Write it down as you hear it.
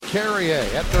Carrier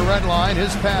at the red line.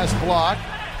 His pass blocked.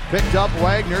 Picked up.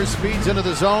 Wagner speeds into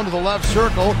the zone to the left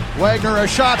circle. Wagner a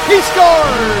shot. He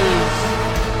scores!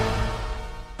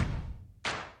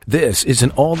 This is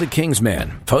an All the Kings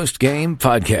Men post-game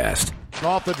podcast.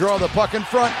 Off the draw, the puck in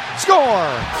front. Score!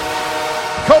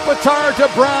 Kopitar to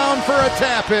Brown for a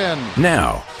tap-in.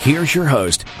 Now, here's your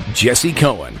host, Jesse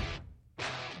Cohen.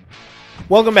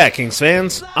 Welcome back, Kings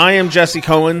fans. I am Jesse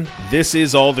Cohen. This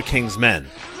is All the Kings Men.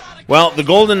 Well, the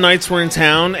Golden Knights were in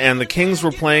town, and the Kings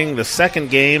were playing the second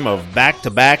game of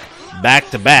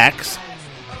back-to-backs.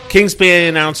 Kings PA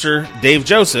announcer Dave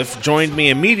Joseph joined me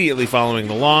immediately following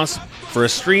the loss for a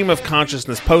Stream of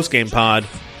Consciousness postgame pod,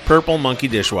 Purple Monkey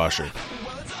Dishwasher.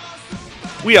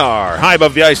 We are high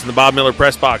above the ice in the Bob Miller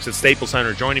press box at Staples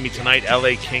Center. Joining me tonight,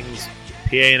 LA Kings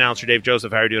PA announcer Dave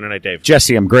Joseph. How are you doing tonight, Dave?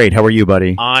 Jesse, I'm great. How are you,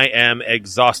 buddy? I am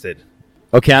exhausted.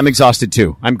 Okay, I'm exhausted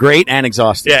too. I'm great and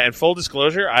exhausted. Yeah, and full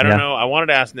disclosure, I don't know. I wanted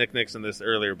to ask Nick Nixon this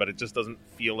earlier, but it just doesn't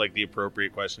feel like the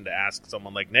appropriate question to ask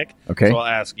someone like Nick. Okay. So I'll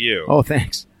ask you. Oh,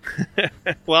 thanks.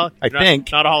 Well, I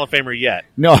think. not a Hall of Famer yet.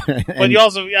 No. But you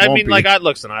also, I mean, like,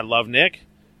 listen, I love Nick,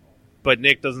 but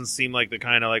Nick doesn't seem like the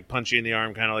kind of, like, punch you in the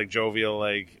arm, kind of, like, jovial,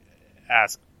 like,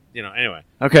 ask, anyway.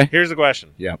 Okay. Here's the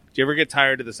question. Yeah. Do you ever get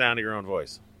tired of the sound of your own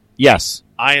voice? Yes.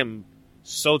 I am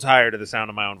so tired of the sound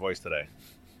of my own voice today.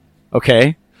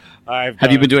 Okay.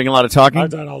 Have you been doing a lot of talking? I've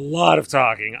done a lot of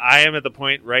talking. I am at the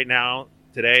point right now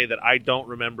today that I don't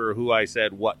remember who I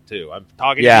said what to. I'm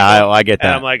talking to people, I get that.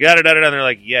 and I'm like, da-da-da-da, and they're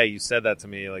like, yeah, you said that to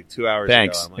me like 2 hours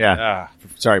Thanks. ago. I'm like,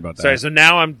 Sorry about that. Sorry, so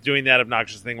now I'm doing that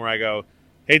obnoxious thing where I go,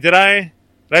 hey, did I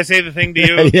say the thing to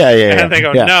you? Yeah. And they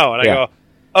go, no. And I Yeah.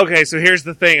 go, okay, so here's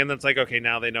the thing. And then it's like, okay,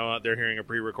 now they know they're hearing a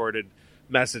pre-recorded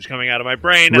message coming out of my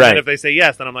brain. And Right. then if they say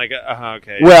yes, then I'm like,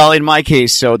 okay. Well, in my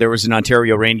case, so there was an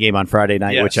Ontario Reign game on Friday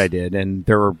night, Yes. which I did, and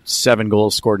there were 7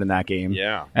 goals scored in that game.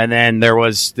 Yeah. And then there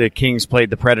was the Kings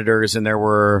played the Predators, and there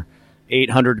were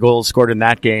 800 goals scored in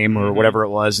that game, or whatever it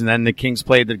was. And then the Kings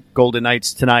played the Golden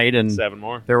Knights tonight, and 7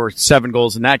 more. there were 7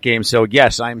 goals in that game. So,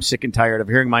 yes, I'm sick and tired of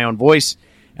hearing my own voice,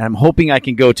 and I'm hoping I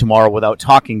can go tomorrow without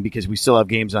talking because we still have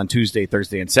games on Tuesday,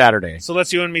 Thursday, and Saturday. So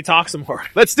let's you and me talk some more.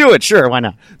 Let's do it. Sure, why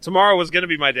not? Tomorrow was going to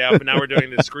be my day off, but now we're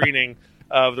doing the screening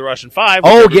of The Russian Five.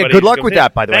 Oh, which yeah, everybody good luck can with hit.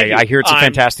 that, by the Thank way. you. I hear it's a I'm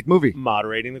fantastic movie.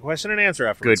 moderating the question and answer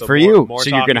after. Good so for more- you. more So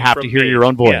you're going to talking have to from hear me. your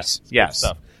own voice. Good Yes.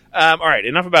 stuff. All right,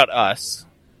 enough about us.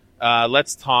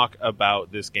 Let's talk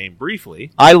about this game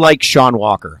briefly. I like Sean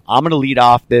Walker. I'm going to lead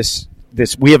off this.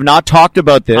 We have not talked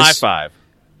about this. High five.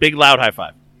 Big, loud high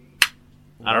five.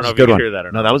 I don't know if you good can one. hear that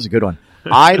or No, not. that was a good one.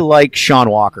 I like Sean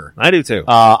Walker. I do too.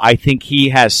 I think he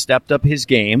has stepped up his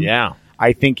game. Yeah.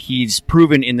 I think he's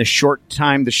proven in the short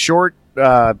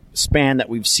span that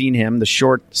we've seen him, the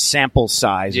short sample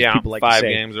size, as people like to 5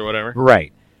 say. games or whatever.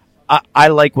 Right. I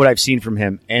like what I've seen from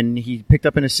him, and he picked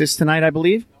up an assist tonight, I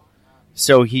believe.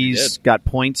 So he's got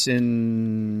points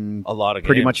in A lot of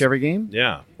pretty games. much every game,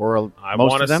 Yeah. or I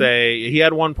most want of to them. say he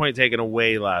had 1 point taken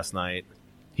away last night.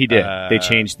 He did. They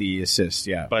changed the assist,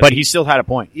 but but he still had a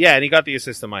point. Yeah, and he got the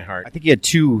assist in my heart. I think he had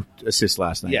 2 assists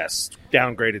last night. Yes,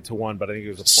 downgraded to 1, but I think it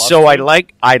was a plus. So I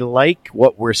 2. like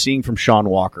what we're seeing from Sean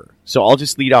Walker. So I'll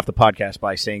just lead off the podcast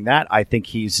by saying that I think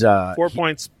he's 4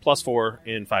 points plus 4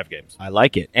 in 5 games. I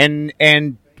like it.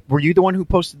 And were you the one who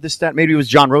posted this stat? Maybe it was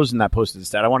John Rosen that posted the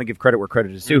stat. I want to give credit where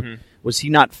credit is due. Mm-hmm. Was he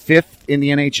not 5th in the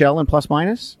NHL in plus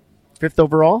minus? 5th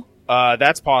overall?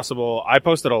 That's possible. I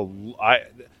posted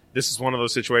this is one of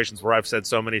those situations where I've said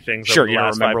so many things Sure, over the you don't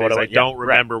last 5 remember days. what I it was. don't Yeah,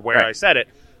 remember right, where right. I said it.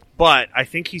 But I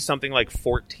think he's something like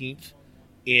 14th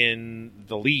in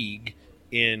the league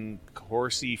in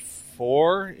Corsi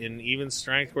 4, in even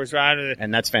strength Corsi 5.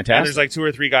 And that's And fantastic. there's like 2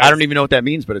 or 3 guys. I don't even know what that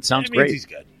means, but it sounds It means great. he's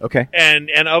good. Okay. And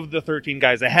of the 13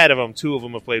 guys ahead of him, 2 of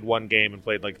them have played 1 game and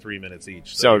played like 3 minutes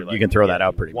each. So you're you can throw that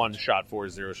out pretty 1 shot for,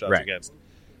 0 shots Right. against.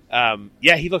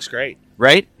 Yeah, he looks great.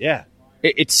 Right? Yeah.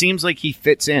 It seems like he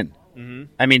fits in.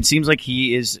 Mm-hmm. I mean, it seems like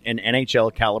he is an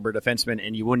NHL caliber defenseman,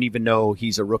 and you wouldn't even know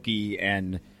he's a rookie,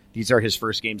 and these are his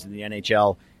first games in the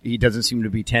NHL. He doesn't seem to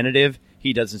be tentative.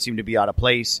 He doesn't seem to be out of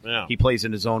place. Yeah. He plays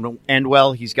in his own end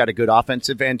well. He's got a good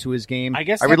offensive end to his game. I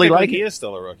guess I really like he it. is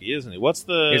still a rookie, isn't he? What's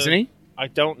the... Isn't he? I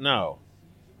don't know.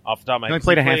 Off the top of my He head. only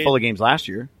played a handful of games last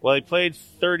year. Well, he played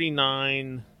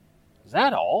 39... Is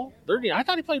that all? 30? I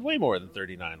thought he played way more than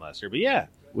 39 last year, but yeah.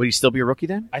 Would he still be a rookie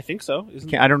then? I think so.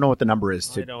 Isn't I don't know what the number is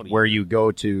I to don't where either. you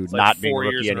go to It's not like being a 4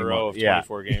 rookie years in a anymore. row of Yeah.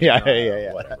 24 games.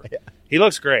 Yeah. Whatever. Yeah. He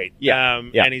looks great. Yeah.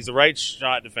 Yeah. And he's a right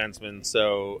shot defenseman.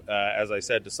 So, as I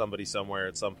said to somebody somewhere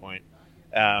at some point,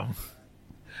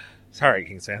 sorry,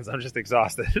 Kings fans, I'm just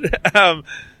exhausted.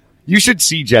 You should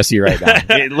see Jesse right now.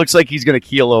 It looks like he's going to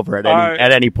keel over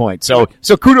at any point. So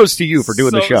kudos to you for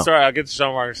doing the show. Sorry, I'll get to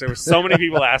Sean Walker. There were so many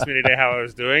people asked me today how I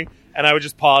was doing, and I would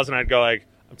just pause and I'd go like,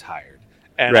 I'm tired.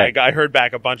 And right. I heard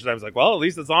back a bunch of times like, well, at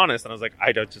least it's honest. And I was like,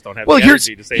 I just don't have the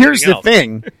energy to say here's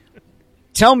anything the thing.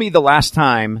 Tell me the last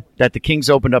time that the Kings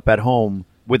opened up at home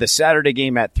with a Saturday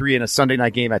game at 3 and a Sunday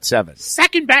night game at 7.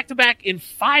 Second back-to-back in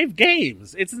 5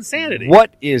 games. It's insanity.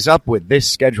 What is up with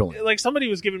this scheduling? Like, somebody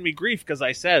was giving me grief because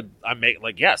I said, I'm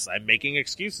making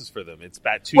excuses for them. It's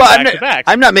two back-to-backs.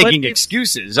 I'm not making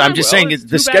excuses. I'm just saying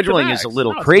the scheduling is a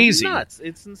little crazy. It's nuts.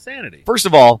 It's insanity. First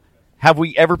of all, have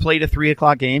we ever played a 3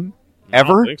 o'clock game?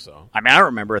 Ever? I don't think so. I mean, I don't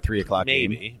remember a 3 o'clock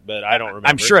game. Maybe, but I don't remember.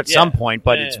 I'm sure at some point,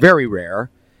 but it's very rare.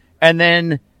 And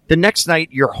then the next night,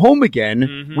 you're home again.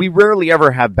 Mm-hmm. We rarely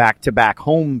ever have back-to-back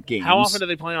home games. How often do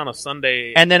they play on a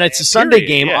Sunday? And then it's a Sunday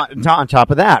game on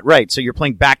top of that. Right, so you're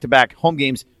playing back-to-back home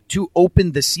games to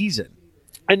open the season.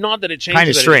 And not that it changes kind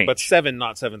of strange. But 7,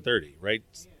 not 7:30, right?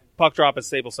 Puck drop at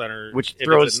Staples Center. Which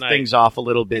throws things off a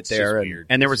little bit there.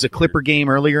 And there was a Clipper game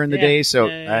earlier in the day, so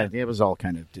it was all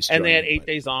kind of disjointed. And they had 8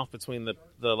 days off between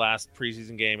the last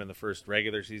preseason game and the first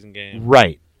regular season game.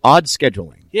 Right. Odd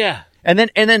scheduling. Yeah. And then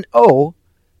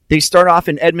they start off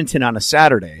in Edmonton on a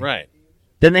Saturday. Right.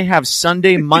 Then they have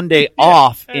Sunday, Monday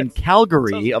off in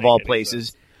Calgary, of all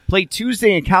places. Play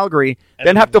Tuesday in Calgary,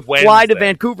 then have to fly to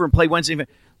Vancouver and play Wednesday.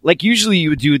 Like, usually you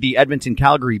would do the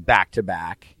Edmonton-Calgary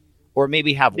back-to-back, or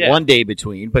maybe have one day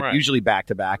between, but usually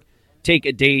back-to-back. Take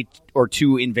a day or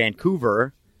two in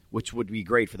Vancouver, which would be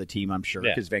great for the team, I'm sure,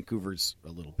 because Vancouver's a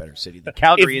little better city than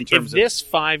Calgary in terms of... If this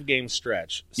 5-game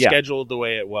stretch, scheduled the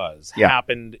way it was,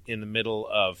 happened in the middle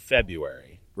of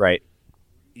February... Right.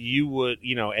 You would,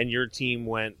 and your team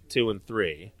went 2 and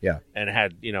 3, and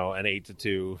had, an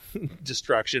 8-2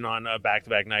 destruction on a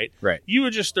back-to-back night. Right. You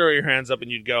would just throw your hands up and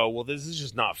you'd go, well, this is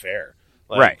just not fair.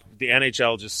 Right. The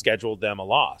NHL just scheduled them a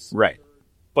loss. Right.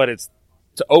 But it's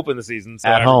to open the season, so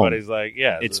at everybody's home. Like,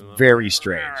 it's very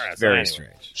strange. Right, very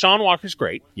strange. Sean Walker's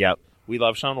great. Yep. We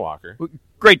love Sean Walker.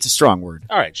 Great's a strong word.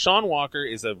 All right. Sean Walker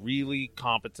is a really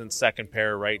competent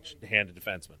second-pair right-handed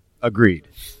defenseman. Agreed.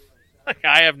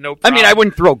 I have no problem. I mean, I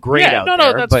wouldn't throw great out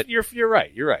there. But you're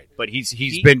right. You're right. But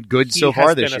he's been good so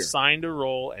far this year. He has been assigned a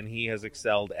role, and he has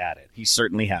excelled at it. He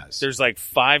certainly has. There's like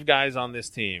 5 guys on this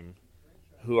team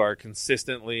who are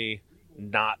consistently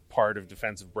not part of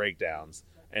defensive breakdowns,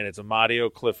 and it's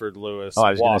Amadio, Clifford, Lewis,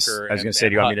 Walker. I was going to say,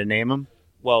 do you want me to name them?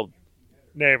 Well,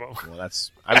 name them. Well, I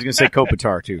was going to say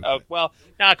Kopitar, too.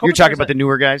 You're talking about the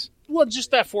newer guys? Well, just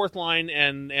that fourth line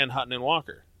and Hutton and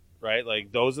Walker. Right,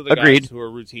 like those are the guys who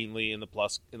are routinely in the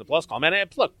plus column.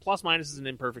 And look, plus minus is an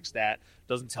imperfect stat;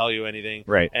 doesn't tell you anything.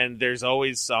 Right. And there's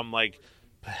always some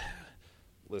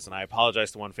listen. I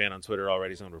apologize to one fan on Twitter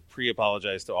already, so I'm going to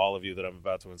pre-apologize to all of you that I'm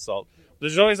about to insult.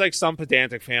 There's always like some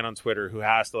pedantic fan on Twitter who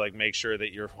has to make sure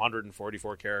that your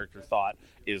 144 character thought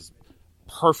is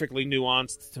perfectly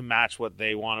nuanced to match what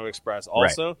they want to express.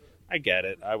 Also, I get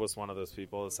it. I was one of those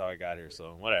people. That's how I got here.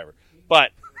 So whatever.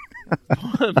 But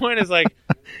the point is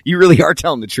you really are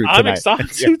telling the truth tonight. I'm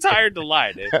too tired to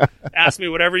lie, Dave. Ask me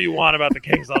whatever you want about the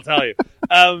Kings, I'll tell you.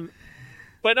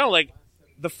 But no,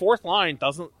 the fourth line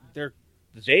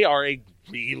they are a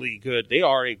really good, they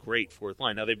are a great fourth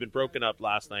line. Now they've been broken up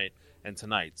last night and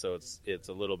tonight, so it's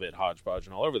a little bit hodgepodge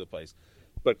and all over the place.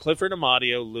 But Clifford,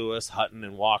 Amadio, Lewis, Hutton,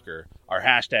 and Walker are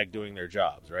 #doing their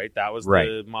jobs, right? That was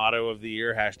the motto of the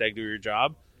year, #do your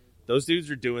job. Those dudes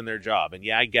are doing their job. And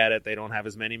I get it. They don't have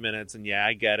as many minutes. And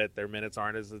I get it. Their minutes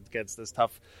aren't as against this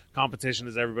tough competition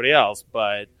as everybody else.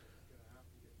 But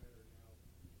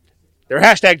they're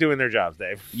 #doing their jobs,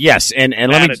 Dave. Yes. And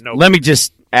let me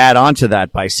just add on to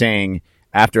that by saying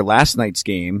after last night's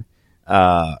game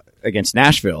against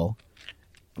Nashville,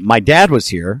 my dad was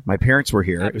here. My parents were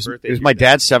here. It was my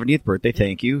dad's 70th birthday.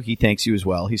 Thank you. He thanks you as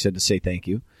well. He said to say thank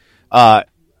you.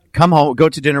 Come home, go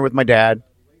to dinner with my dad.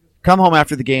 Come home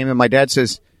after the game, and my dad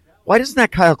says, why doesn't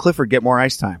that Kyle Clifford get more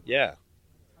ice time? Yeah.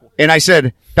 And I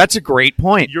said, that's a great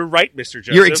point. You're right, Mr.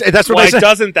 Joseph. That's what why I said.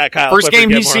 Doesn't that Kyle First Clifford game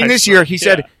get he's more seen ice this time? year, he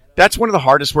said, that's one of the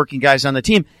hardest working guys on the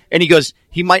team. And he goes,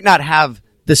 he might not have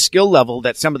the skill level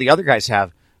that some of the other guys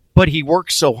have, but he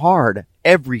works so hard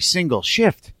every single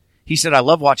shift. He said, I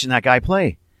love watching that guy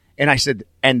play. And I said,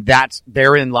 and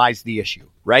therein lies the issue,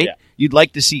 right? Yeah. You'd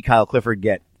like to see Kyle Clifford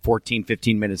get 14,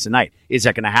 15 minutes a night. Is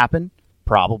that going to happen?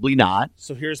 Probably not.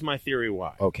 So here's my theory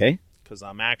why. Okay. Because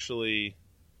I'm actually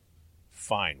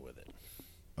fine with it.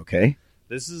 Okay.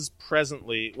 This is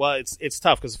presently, well, it's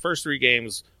tough because the first 3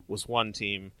 games was one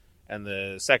team and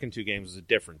the second 2 games was a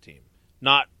different team.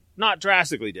 Not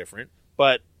drastically different,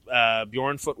 but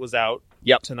Bjorn Foote was out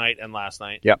tonight and last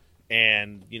night. Yep.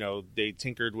 and they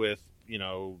tinkered with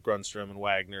Grundstrom and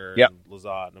Wagner Yep. and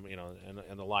Lizotte,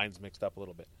 and the lines mixed up a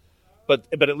little bit. But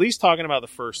at least talking about the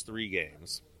first 3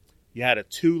 games, you had a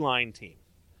 2-line team.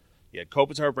 You had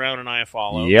Kopitar, Brown, and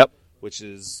Iafallo. Yep. Which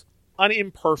is an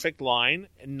imperfect line,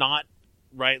 and not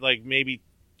right. Like maybe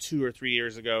 2 or 3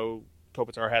 years ago,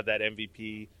 Kopitar had that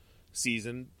MVP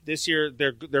season. This year,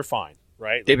 they're fine,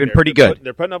 right? They've been They're pretty good.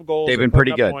 They're putting up goals. They've they're been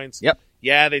pretty putting up good. Points. Yep.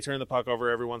 Yeah, they turn the puck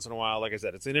over every once in a while. Like I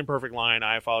said, it's an imperfect line.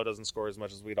 Iafallo doesn't score as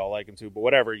much as we'd all like him to, but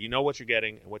whatever. You know what you're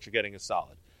getting, and what you're getting is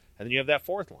solid. And then you have that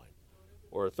 4th line,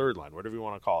 or a 3rd line, whatever you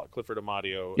want to call it, Clifford,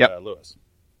 Amadio, Yep. Lewis.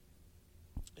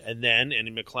 And then,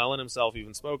 and McClellan himself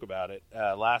even spoke about it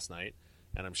last night,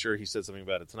 and I'm sure he said something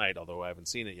about it tonight, although I haven't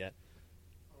seen it yet.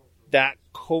 That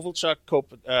Kovalchuk,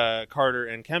 Carter,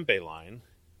 and Kempe line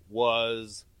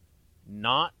was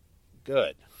not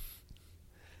good.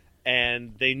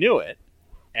 And they knew it,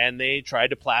 and they tried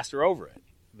to plaster over it.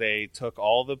 They took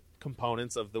all the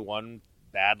components of the one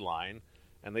bad line,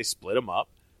 and they split them up,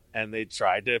 and they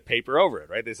tried to paper over it,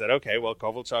 right? They said, okay, well,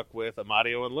 Kovalchuk with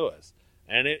Amadio and Lewis.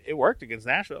 And it worked against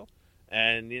Nashville.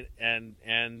 And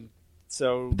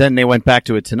so... Then they went back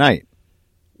to it tonight.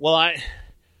 Well,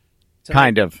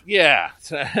 Kind of. Yeah.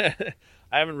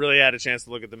 I haven't really had a chance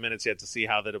to look at the minutes yet to see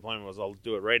how the deployment was. I'll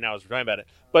do it right now as we're talking about it.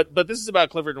 But this is about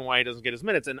Clifford and why he doesn't get his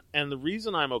minutes. And the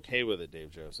reason I'm okay with it,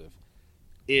 Dave Joseph,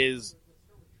 is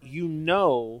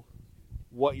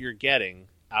what you're getting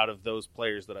out of those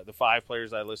players, the 5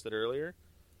 players I listed earlier.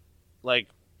 Like,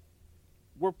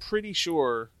 we're pretty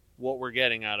sure what we're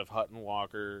getting out of Hutton,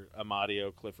 Walker,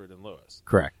 Amadio, Clifford, and Lewis.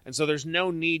 Correct. And so there's no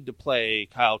need to play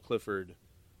Kyle Clifford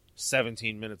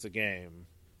 17 minutes a game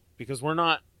because we're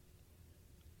not,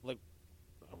 like,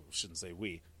 I shouldn't say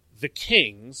we. The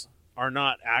Kings are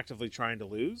not actively trying to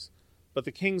lose, but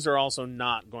the Kings are also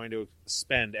not going to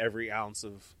spend every ounce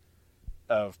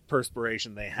of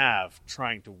perspiration they have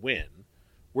trying to win.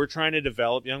 We're trying to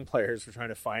develop young players. We're trying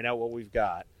to find out what we've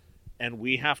got, and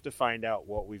we have to find out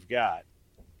what we've got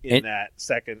in that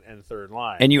 2nd and 3rd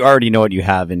line. And you already know what you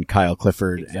have in Kyle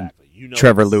Clifford exactly. and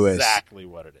Trevor Lewis. Exactly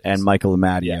what it is. And Michael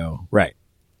Amadio. Yeah. Right.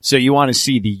 So you want to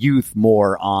see the youth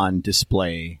more on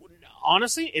display.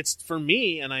 Honestly, it's for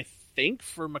me, and I think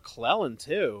for McClellan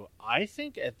too. I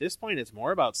think at this point it's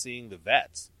more about seeing the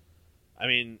vets. I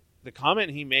mean, the comment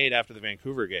he made after the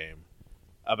Vancouver game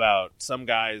about some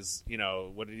guys,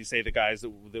 what did he say? The guys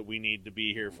that we need to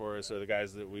be here for us, or the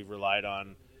guys that we've relied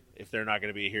on, if they're not going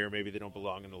to be here, maybe they don't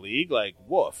belong in the league. Like,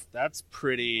 woof, that's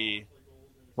pretty...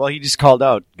 Well, he just called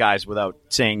out guys without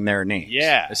saying their names.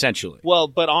 Yeah. Essentially. Well,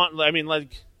 but I'm not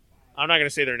going to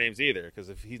say their names either, because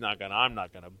if he's not going to, I'm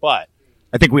not going to. But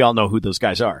I think we all know who those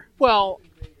guys are. Well,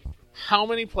 how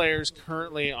many players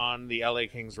currently on the LA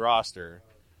Kings roster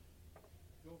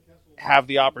have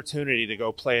the opportunity to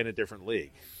go play in a different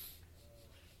league?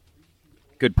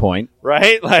 Good point.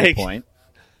 Right? Like, Good point.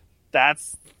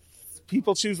 That's...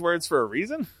 People choose words for a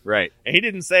reason. Right. And he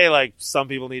didn't say, like, some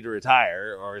people need to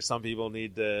retire or some people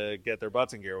need to get their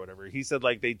butts in gear or whatever. He said,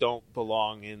 like, they don't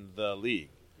belong in the league.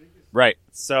 Right.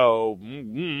 So,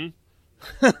 it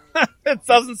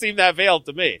doesn't seem that veiled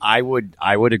to me. I would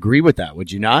agree with that. Would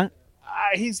you not?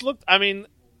 He's looked, I mean...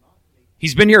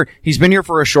 He's been here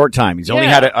for a short time. He's only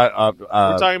had we're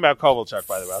talking about Kovalchuk,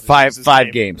 by the way.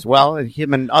 Five games. Well,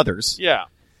 him and others. Yeah.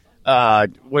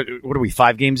 What are we,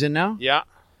 5 games in now? Yeah.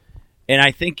 And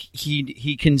I think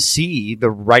he can see the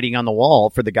writing on the wall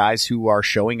for the guys who are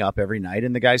showing up every night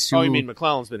and the guys who... Oh, you mean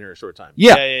McClellan's been here a short time?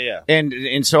 Yeah. Yeah.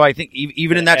 And so I think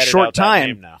even in that short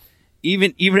time,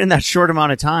 even in that short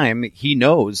amount of time, he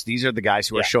knows these are the guys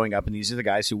who are showing up and these are the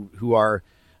guys who are,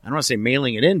 I don't want to say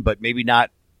mailing it in, but maybe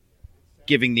not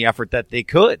giving the effort that they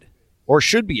could or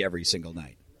should be every single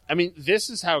night. I mean, this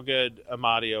is how good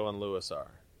Amadio and Lewis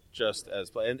are, just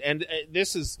as play. And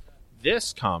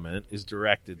this comment is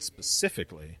directed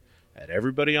specifically at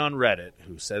everybody on Reddit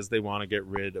who says they want to get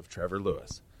rid of Trevor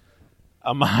Lewis.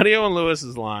 Amadio and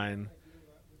Lewis's line,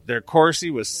 their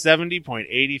Corsi was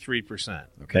 70.83%.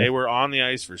 Okay. They were on the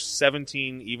ice for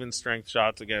 17 even strength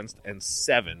shots against and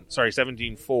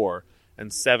 17 for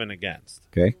and 7 against.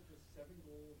 Okay.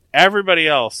 Everybody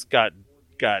else got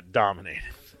dominated.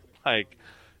 Like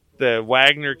the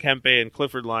Wagner, Kempe, and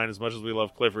Clifford line, as much as we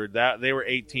love Clifford, that they were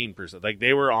 18%. Like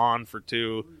they were on for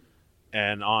 2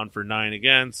 and on for 9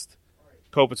 against.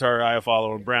 Kopitar,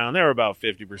 Iafallo, and Brown, they were about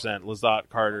 50%. Lizotte,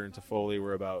 Carter, and Toffoli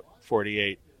were about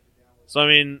 48%. So, I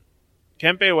mean,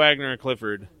 Kempe, Wagner, and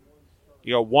Clifford,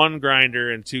 you got 1 grinder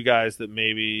and 2 guys that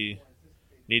maybe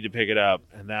need to pick it up,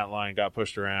 and that line got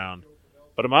pushed around.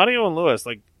 But Amadio and Lewis,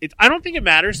 like, I don't think it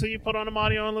matters who you put on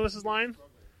Amadio and Lewis's line.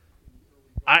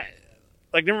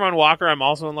 like, never mind Walker, I'm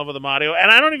also in love with Amadio,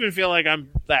 and I don't even feel like I'm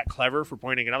that clever for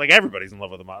pointing it out. Like, everybody's in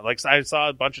love with Amadio. Like, I saw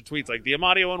a bunch of tweets like the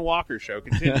Amadio and Walker show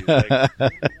continues. Like,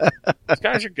 these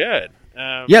guys are good.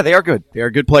 Yeah, they are good. They are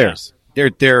good players. Yeah.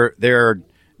 They're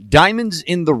diamonds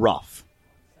in the rough,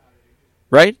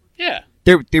 right? Yeah,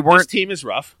 they weren't. This team is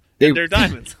rough. They're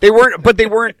diamonds. They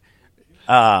weren't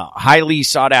highly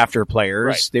sought after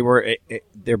players. Right.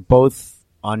 They're both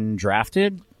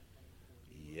undrafted.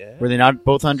 Yeah. Were they not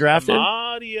both undrafted?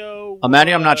 Amadio,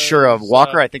 I'm not sure of.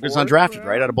 Walker, I think, was undrafted,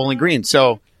 right, out of Bowling Green.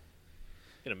 So,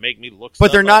 gonna make me look.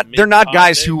 But they're not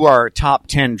guys who are top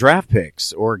 10 draft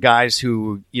picks or guys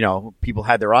who people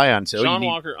had their eye on. So Sean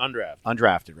Walker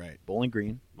undrafted, right? Bowling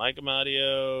Green. Mike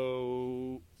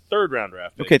Amadio, third-round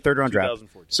draft pick. Okay, third-round draft.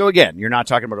 2014. So again, you're not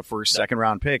talking about a first,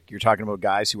 second-round pick. You're talking about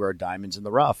guys who are diamonds in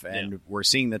the rough, and we're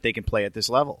seeing that they can play at this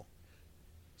level.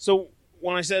 So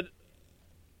when I said,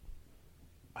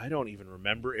 I don't even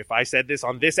remember if I said this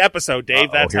on this episode,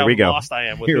 Dave. That's how lost I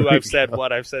am with who I've said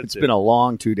what I've said. It's been a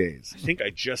long 2 days. I think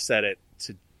I just said it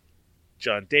to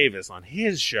John Davis on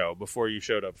his show before you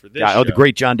showed up for this show. Oh, the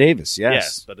great John Davis, yes.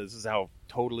 Yes, but this is how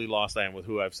totally lost I am with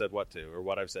who I've said what to, or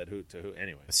what I've said who to who.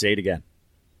 Anyway. Say it again.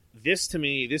 This, to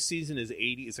me, this season is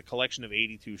a collection of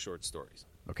 82 short stories.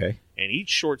 Okay. And each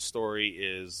short story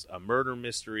is a murder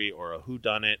mystery or a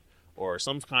whodunit or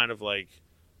some kind of like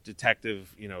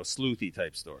detective, sleuthy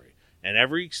type story. And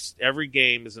every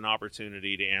game is an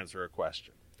opportunity to answer a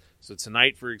question. So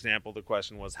tonight, for example, the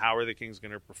question was, how are the Kings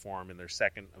going to perform in their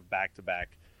second of back-to-back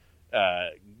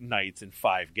nights in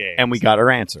 5 games? And we got our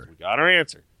answer.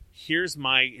 Here's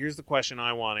the question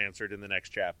I want answered in the next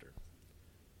chapter.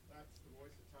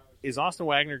 Is Austin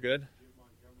Wagner good?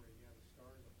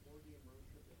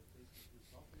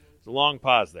 It's a long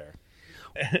pause there.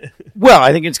 Well,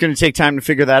 I think it's going to take time to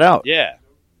figure that out. Yeah.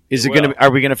 Are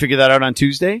we going to figure that out on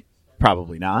Tuesday?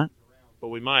 Probably not. But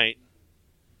we might.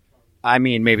 I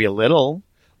mean, maybe a little.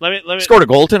 Let me scored a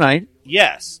goal tonight.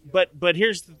 Yes, but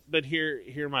here's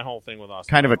my whole thing with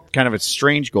Austin. Kind of a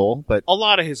strange goal, but a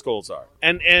lot of his goals are.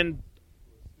 And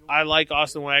I like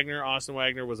Austin Wagner. Austin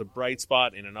Wagner was a bright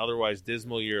spot in an otherwise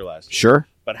dismal year last year. Sure.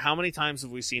 But how many times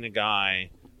have we seen a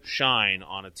guy shine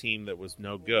on a team that was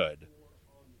no good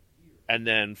and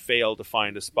then fail to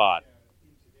find a spot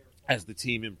as the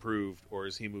team improved or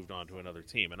as he moved on to another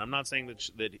team? And I'm not saying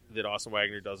that Austin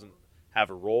Wagner doesn't have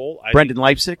a role. Brendan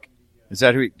Leipzig? Is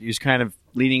that who he's kind of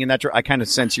leading in that? I kind of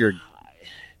sense you're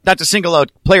not to single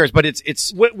out players, but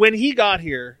it's when he got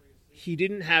here, he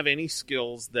didn't have any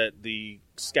skills that the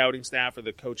scouting staff or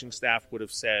the coaching staff would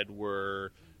have said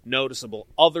were noticeable,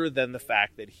 other than the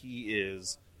fact that he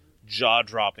is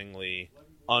jaw-droppingly,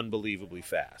 unbelievably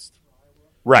fast.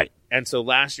 Right. And so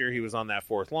last year he was on that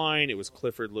fourth line. It was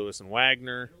Clifford, Lewis, and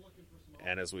Wagner.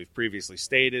 And as we've previously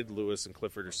stated, Lewis and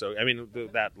Clifford are so... I mean,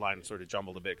 that line sort of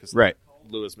jumbled a bit because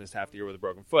Lewis missed half the year with a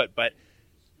broken foot. But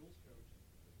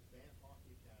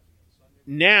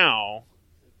now,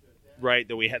 right,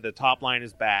 that we had the top line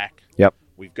is back. Yep.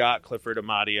 We've got Clifford,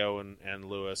 Amadio, and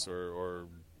Lewis, or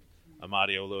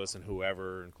Amadio, Lewis, and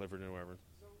whoever, and Clifford and whoever.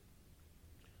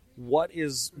 What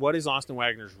is Austin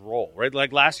Wagner's role? Right,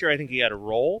 like last year, I think he had a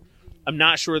role. I'm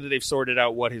not sure that they've sorted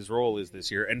out what his role is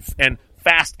this year. And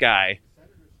fast guy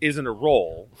isn't a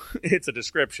role; it's a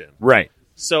description. Right.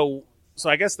 So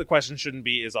I guess the question shouldn't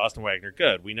be, is Austin Wagner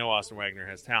good? We know Austin Wagner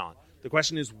has talent. The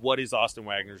question is, what is Austin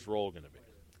Wagner's role going to be?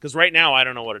 Because right now, I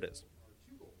don't know what it is.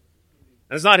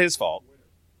 And it's not his fault.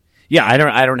 Yeah, I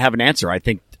don't have an answer. I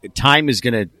think time is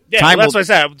going to. Yeah, well, that's what I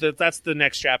said. That's the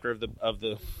next chapter of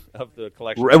the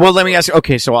collection. Well, let me ask you.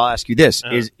 Okay, so I'll ask you this: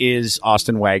 Is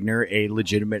Austin Wagner a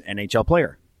legitimate NHL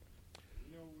player?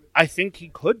 I think he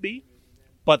could be,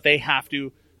 but they have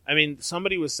to. I mean,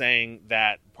 somebody was saying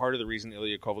that part of the reason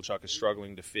Ilya Kovalchuk is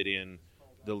struggling to fit in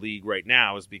the league right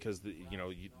now is because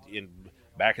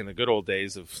back in the good old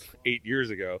days of 8 years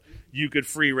ago, you could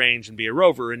free range and be a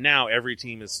rover, and now every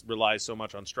team relies so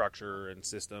much on structure and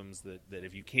systems that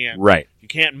if you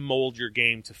can't mold your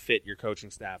game to fit your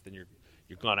coaching staff, then you're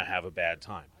gonna have a bad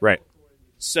time. Right.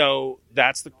 So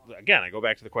that's I go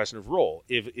back to the question of role.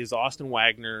 Is Austin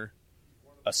Wagner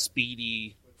a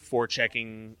speedy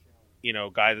forechecking,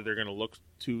 guy that they're going to look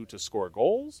to score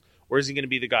goals, or is he going to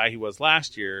be the guy he was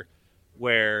last year,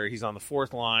 where he's on the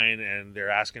fourth line and they're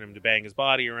asking him to bang his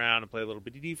body around and play a little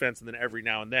bit of defense, and then every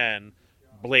now and then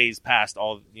blaze past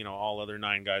all other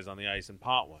 9 guys on the ice and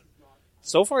pot one?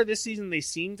 So far this season, they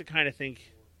seem to kind of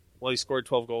think, well, he scored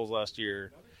 12 goals last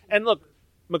year. And look,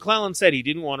 McClellan said he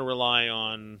didn't want to rely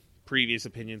on previous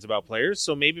opinions about players,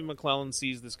 so maybe McClellan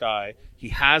sees this guy. He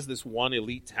has this one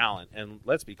elite talent, and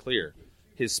let's be clear,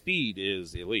 his speed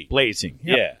is elite. Blazing.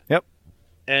 Yeah. Yep.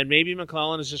 And maybe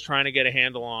McClellan is just trying to get a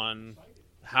handle on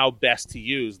how best to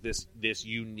use this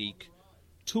unique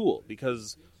tool,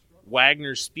 because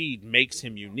Wagner's speed makes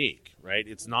him unique, right?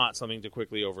 It's not something to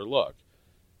quickly overlook.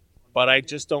 But I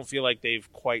just don't feel like they've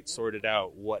quite sorted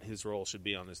out what his role should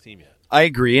be on this team yet. I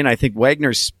agree, and I think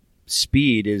Wagner's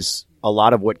speed is a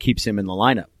lot of what keeps him in the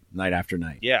lineup night after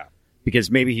night. Yeah.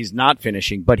 Because maybe he's not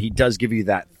finishing, but he does give you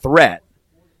that threat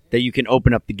that you can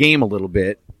open up the game a little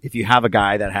bit if you have a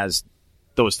guy that has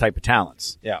those type of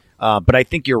talents. Yeah. But I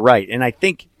think you're right, and I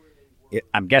think,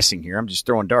 I'm guessing here, I'm just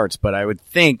throwing darts, but I would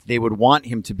think they would want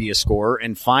him to be a scorer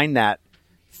and find that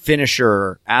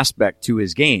finisher aspect to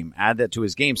his game, add that to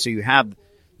his game, so you have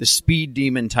the speed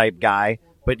demon type guy,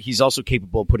 but he's also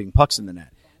capable of putting pucks in the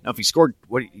net. Now, if he scored,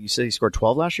 what you said he scored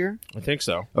 12 last year? I think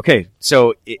so. Okay,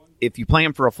 so if you play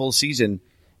him for a full season,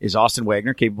 is Austin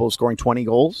Wagner capable of scoring 20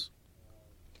 goals?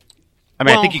 I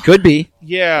mean, I think he could be.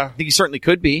 Yeah. I think he certainly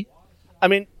could be. I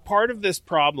mean, part of this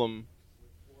problem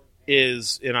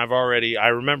is, and I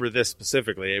remember this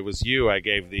specifically. It was you I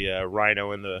gave the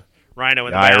rhino in the I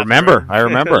remember.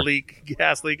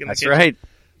 gas leak in the That's kitchen. right.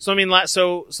 So I mean,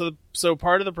 so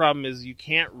part of the problem is you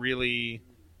can't really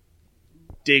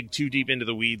dig too deep into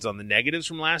the weeds on the negatives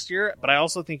from last year, but I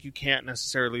also think you can't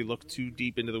necessarily look too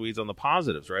deep into the weeds on the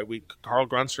positives, right? Carl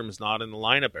Grundstrom is not in the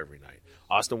lineup every night.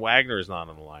 Austin Wagner is not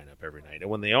in the lineup every night, and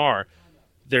when they are,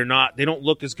 they don't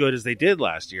look as good as they did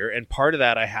last year. And part of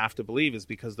that, I have to believe, is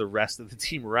because the rest of the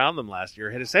team around them last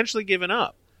year had essentially given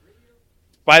up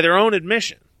by their own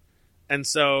admission. And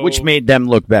so, Which made them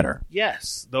look better.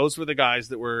 Yes, those were the guys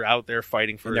that were out there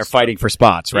fighting for. And they're fighting for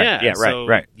spots, right? Yeah,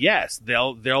 right. Yes,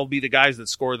 they'll be the guys that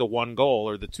score the one goal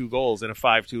or the 2 goals in a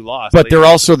 5-2 loss. But they're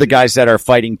also the guys that are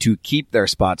fighting to keep their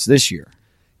spots this year.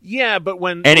 Yeah, but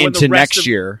when into the rest next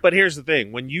year. But here's the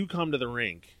thing: when you come to the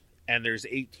rink and there's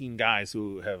 18 guys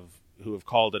who have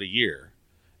called it a year,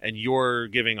 and you're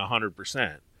giving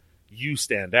 100%, you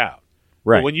stand out.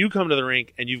 Right. But when you come to the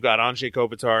rink and you've got Anze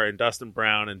Kopitar and Dustin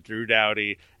Brown and Drew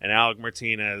Doughty and Alec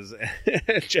Martinez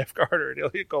and Jeff Carter and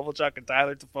Ilya Kovalchuk and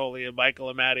Tyler Toffoli and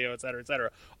Michael Amadio, et cetera,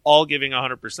 all giving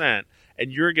 100%,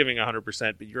 and you're giving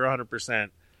 100%, but your 100%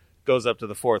 goes up to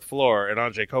the 4th floor, and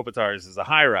Anze Kopitar's is a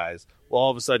high rise, well, all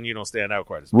of a sudden you don't stand out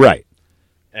quite as much. Right.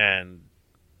 And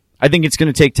I think it's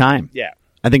going to take time. Yeah.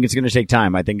 I think it's going to take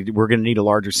time. I think we're going to need a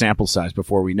larger sample size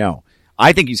before we know.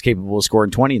 I think he's capable of scoring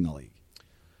 20 in the league.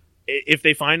 If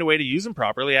they find a way to use him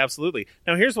properly, absolutely.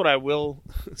 Now, here's what I will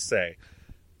say.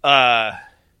 I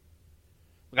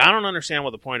don't understand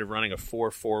what the point of running a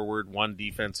 4-forward, 1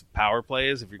 defensive power play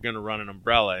is if you're going to run an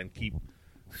umbrella and keep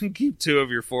 2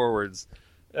 of your forwards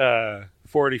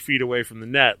 40 feet away from the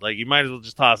net. Like, you might as well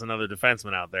just toss another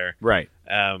defenseman out there. Right.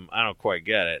 I don't quite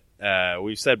get it.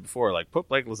 We've said before, like, put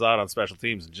Blake Lizotte on special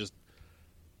teams and just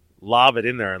lob it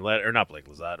in there and not Blake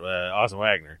Lizotte, Austin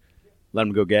Wagner. Let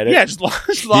him go get it? Yeah, just lob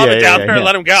it down there and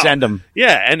let him go. Send him.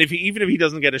 Yeah, and even if he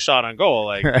doesn't get a shot on goal,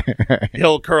 like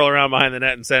he'll curl around behind the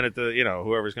net and send it to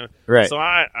whoever's going to. Right. So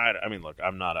I mean, look,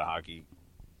 I'm not a hockey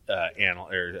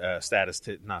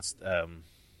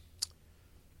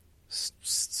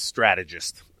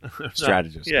strategist.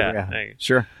 Strategist. Yeah.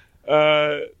 Sure.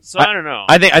 So I don't know.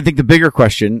 I think the bigger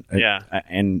question. Yeah.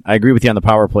 And I agree with you on the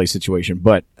power play situation,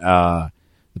 but the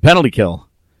penalty kill.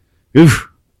 Oof.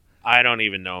 I don't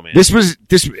even know, man. This,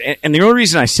 and the only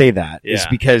reason I say that is Yeah.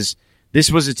 because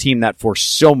this was a team that for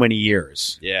so many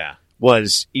years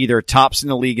was either tops in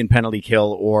the league in penalty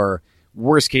kill or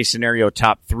worst case scenario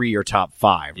top 3 or top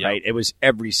 5. Yep. Right? It was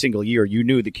every single year you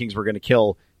knew the Kings were going to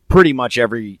kill pretty much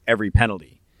every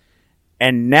penalty,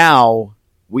 and now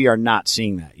we are not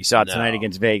seeing that. You saw it tonight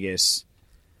against Vegas.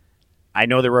 I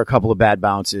know there were a couple of bad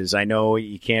bounces. I know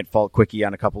you can't fault Quickie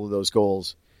on a couple of those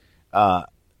goals, but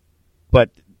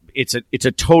it's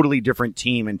a totally different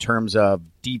team in terms of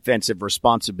defensive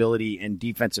responsibility and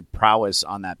defensive prowess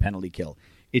on that penalty kill.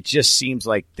 It just seems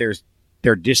like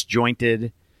they're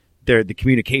disjointed. The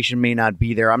communication may not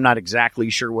be there. I'm not exactly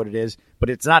sure what it is, but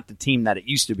it's not the team that it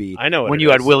used to be. I know when you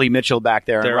had Willie Mitchell back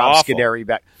there and Rob Scuderi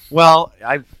back. Well,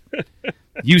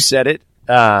 you said it.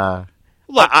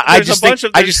 Look, I just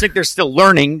think they're still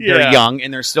learning. Yeah. They're young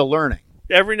and they're still learning.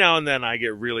 Every now and then I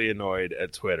get really annoyed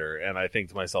at Twitter, and I think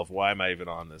to myself, why am I even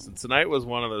on this? And tonight was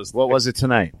one of those. What was it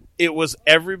tonight? It was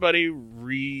everybody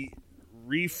rephrasing,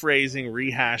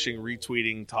 rehashing,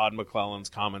 retweeting Todd McClellan's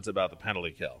comments about the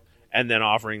penalty kill, and then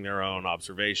offering their own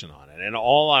observation on it. And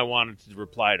all I wanted to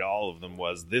reply to all of them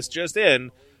was, this just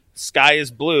in, sky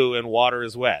is blue and water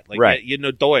is wet. Like, right.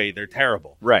 They're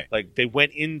terrible. Right. Like, they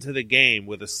went into the game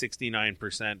with a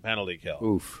 69% penalty kill.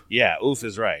 Oof. Yeah, oof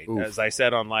is right. Oof. As I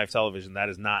said on live television, that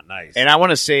is not nice. And I want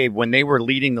to say, when they were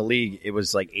leading the league, it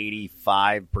was like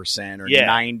 85% or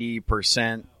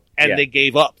 90%. And they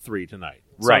gave up 3 tonight.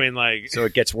 So, right. I mean, so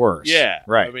it gets worse. Yeah.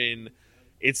 Right. I mean,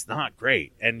 it's not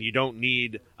great. And I don't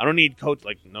need coach,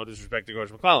 no disrespect to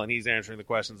Coach McClellan. He's answering the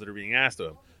questions that are being asked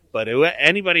of him. But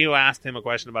anybody who asked him a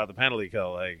question about the penalty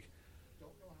kill,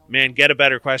 man, get a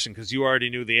better question because you already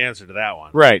knew the answer to that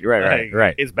one. Right.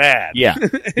 It's bad. Yeah.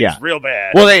 It's real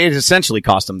bad. Well, it essentially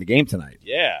cost them the game tonight.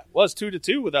 Yeah. Well, it's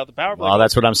 2-2 without the power play. Well,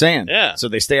 that's what I'm saying. Yeah. So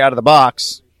they stay out of the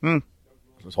box. It's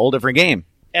a whole different game.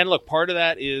 And look, part of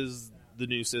that is the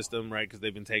new system, right? Because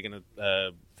they've been taking a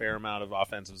fair amount of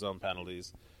offensive zone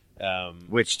penalties.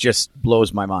 Which just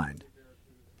blows my mind.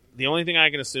 The only thing I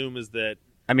can assume is that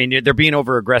I mean, they're being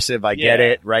over aggressive. I get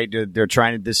it, right? They're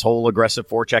trying this whole aggressive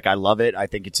forecheck. I love it. I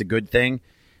think it's a good thing.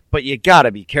 But you got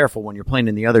to be careful when you're playing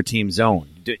in the other team's zone.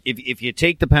 If you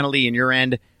take the penalty in your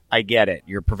end, I get it.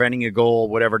 You're preventing a goal,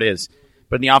 whatever it is.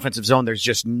 But in the offensive zone,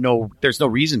 there's no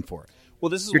reason for it. Well,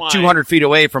 this is you're why 200 feet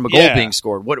away from a goal being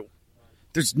scored.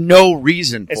 There's no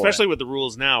reason for especially it. with the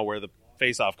rules now where the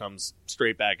face-off comes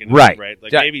straight back in. Right.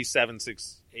 Like maybe 7,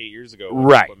 6, 8 years ago.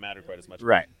 Right. It mattered quite as much.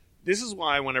 Right. This is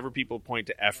why whenever people point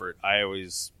to effort, I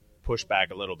always push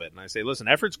back a little bit. And I say, listen,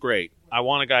 effort's great. I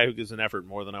want a guy who gives an effort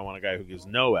more than I want a guy who gives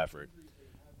no effort.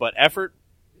 But effort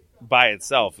by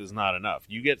itself is not enough.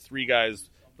 You get 3 guys,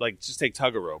 just take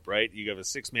tug of rope, right? You have a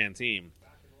 6-man team.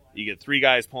 You get 3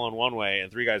 guys pulling one way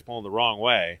and 3 guys pulling the wrong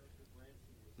way.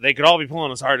 They could all be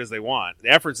pulling as hard as they want. The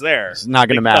effort's there. It's not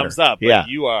going to matter. Thumbs up, but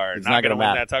you are it's not going to win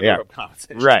matter. that tug of rope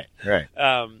competition. Right.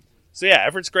 So,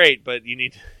 effort's great, but you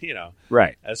need,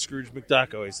 right. as Scrooge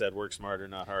McDuck always said, work smarter,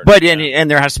 not harder. But and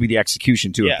there has to be the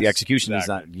execution, too. Yes, if the execution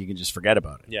exactly. is not, you can just forget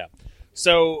about it. Yeah.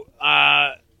 So,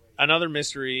 another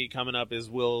mystery coming up is,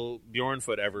 will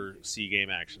Bjornfoot ever see game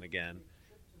action again?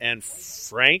 And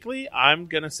frankly, I'm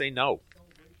going to say no.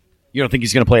 You don't think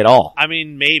he's going to play at all? I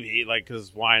mean, maybe,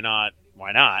 because why not?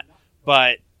 Why not?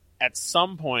 But at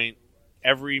some point,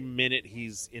 every minute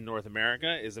he's in North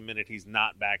America is a minute he's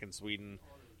not back in Sweden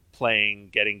playing,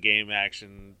 getting game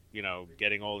action,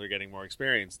 getting older, getting more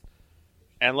experienced.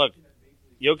 And look,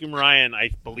 Joakim Ryan,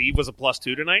 I believe, was a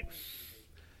 +2 tonight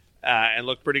and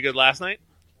looked pretty good last night.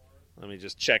 Let me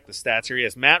just check the stats here. He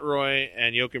has Matt Roy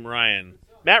and Joakim Ryan.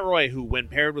 Matt Roy, who, when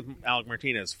paired with Alec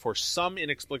Martinez, for some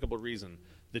inexplicable reason,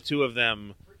 the two of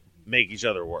them make each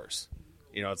other worse.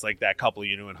 It's like that couple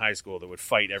you knew in high school that would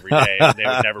fight every day and they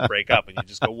would never break up. And you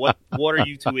just go, what are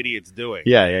you two idiots doing?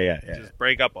 Yeah. Just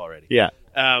break up already. Yeah.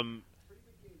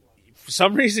 For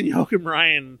some reason, Joakim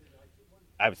Ryan,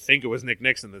 I think it was Nick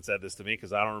Nixon that said this to me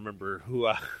because I don't remember who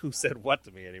said what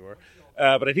to me anymore.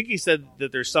 But I think he said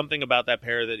that there's something about that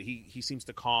pair that he seems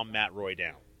to calm Matt Roy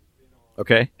down.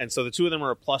 Okay. And so the two of them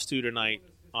are a +2 tonight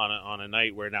on a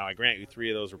night where, now I grant you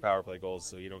 3 of those were power play goals,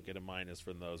 so you don't get a minus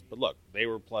from those. But look, they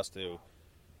were +2.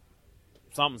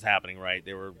 Something's happening right.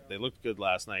 They looked good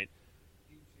last night.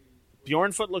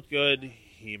 Bjornfoot looked good.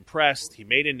 He impressed. He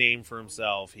made a name for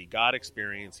himself. He got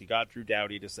experience. He got Drew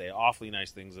Doughty to say awfully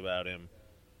nice things about him.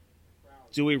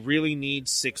 Do we really need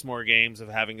 6 more games of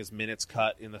having his minutes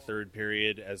cut in the third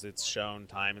period, as it's shown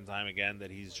time and time again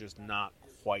that he's just not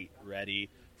quite ready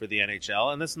for the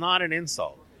NHL? And that's not an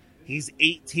insult. He's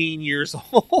 18 years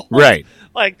old. Right.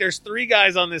 There's 3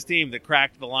 guys on this team that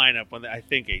cracked the lineup when I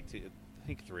think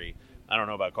 3. I don't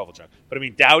know about Kovalchuk. But,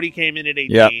 Doughty came in at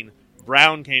 18. Yep.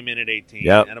 Brown came in at 18.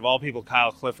 Yep. And of all people,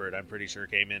 Kyle Clifford, I'm pretty sure,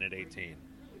 came in at 18.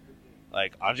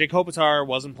 Andrzej Kopitar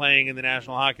wasn't playing in the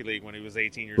National Hockey League when he was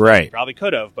 18 years old. He probably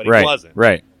could have, but he wasn't.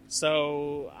 Right.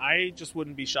 So I just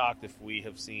wouldn't be shocked if we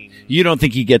have seen... You don't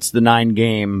think he gets the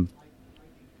 9-game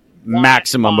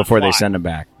maximum before they send him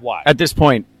back? Why? At this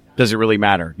point, does it really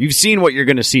matter? You've seen what you're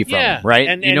going to see from him, right?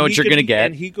 And you know what you're going to get.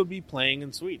 And he could be playing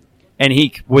in Sweden. And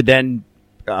he would then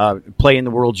play in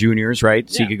the World Juniors, right?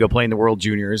 So Yeah. he could go play in the World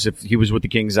Juniors. If he was with the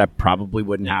Kings, that probably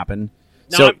wouldn't happen.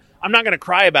 Now, So I'm not going to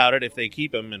cry about it if they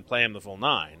keep him and play him the full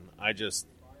 9. I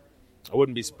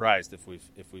wouldn't be surprised if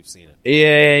we've seen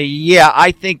it. yeah,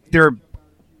 I think they're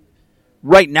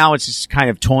right now. It's just kind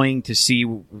of toying to see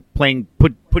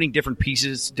putting different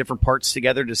pieces, different parts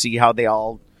together to see how they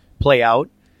all play out.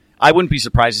 I wouldn't be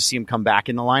surprised to see him come back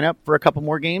in the lineup for a couple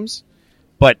more games,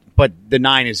 but the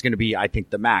 9 is going to be, I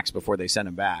think, the max before they send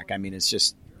him back. I mean, it's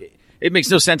just it makes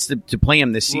no sense to play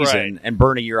him this season and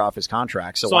burn a year off his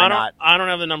contract. So why not? I don't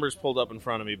have the numbers pulled up in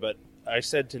front of me, but I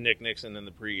said to Nick Nixon in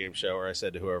the pregame show, or I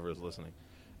said to whoever was listening,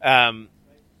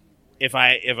 if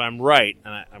I'm right,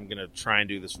 and I'm going to try and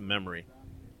do this from memory,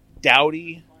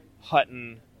 Doughty,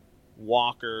 Hutton,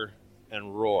 Walker,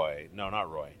 and Roy. No,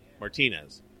 not Roy.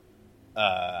 Martinez.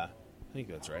 I think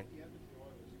that's right.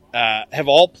 Have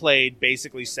all played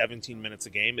basically 17 minutes a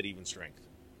game at even strength.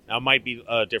 Now, it might be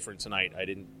different tonight.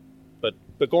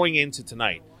 But going into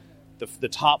tonight, the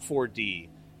top 4D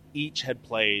each had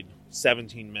played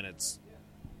 17 minutes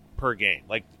per game.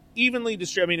 Like, evenly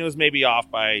distributed. I mean, it was maybe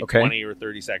off by 20 or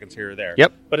 30 seconds here or there.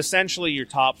 Yep. But essentially, your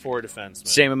top 4 defensemen.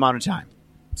 Same amount of time.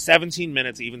 17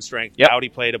 minutes, even strength. Yep. Doughty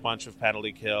played a bunch of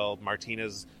penalty kill.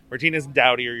 Martinez and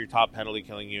Doughty are your top penalty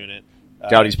killing unit.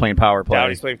 Doughty's playing power play.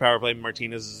 Doughty's playing power play.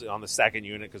 Martinez is on the second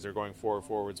unit because they're going 4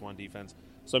 forwards, 1 defense.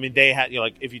 So, I mean, they had,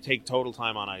 like, if you take total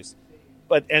time on ice.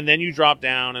 And then you drop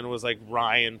down, and it was like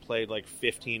Ryan played like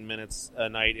 15 minutes a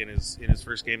night in his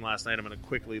first game last night. I'm going to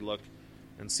quickly look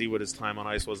and see what his time on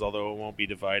ice was, although it won't be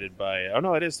divided by... Oh,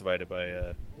 no, it is divided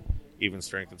by even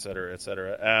strength, et cetera, et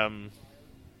cetera.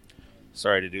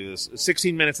 Sorry to do this.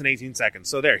 16 minutes and 18 seconds.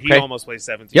 So there, he almost plays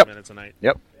 17 minutes a night.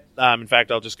 Yep. In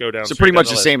fact, I'll just go down. So pretty much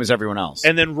the same as everyone else.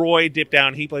 And then Roy dipped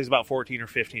down. He plays about 14 or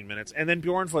 15 minutes. And then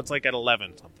Bjornfoot's like at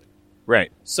 11 something.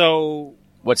 Right. So...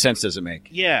 What sense does it make?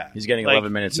 Yeah. He's getting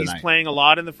 11 minutes a night. He's playing a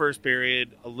lot in the first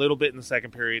period, a little bit in the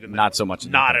second period, and not so much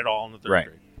in the not third. At all in the third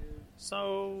period.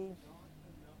 So,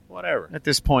 whatever. At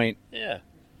this point. Yeah.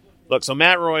 Look, so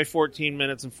Matt Roy, 14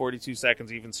 minutes and 42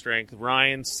 seconds, even strength.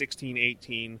 Ryan,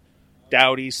 16-18.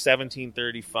 Doughty,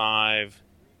 17-35.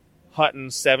 Hutton,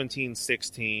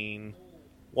 17-16.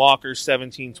 Walker,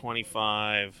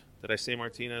 17-25. Did I say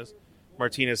Martinez?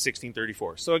 Martinez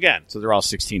 16-34. So again, they're all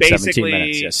 16, 17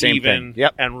 minutes. Yeah, same even, thing.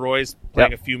 Yep. And Roy's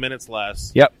playing a few minutes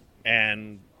less. Yep.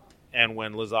 And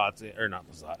when Lazat's or not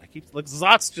Lazat,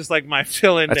 Lazat's just like my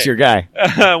fill-in. That's your guy.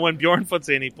 When Bjornfoot's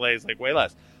in, he plays like way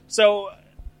less. So,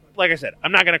 like I said,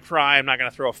 I'm not going to cry. I'm not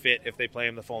going to throw a fit if they play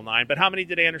him the full 9. But how many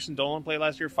did Anderson Dolan play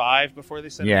last year? 5 before they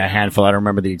sent him? Yeah, a handful. I don't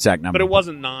remember the exact number. But it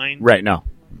wasn't 9. Right. No.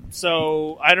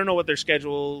 So I don't know what their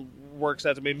schedule works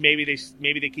out to be. Maybe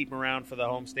they keep him around for the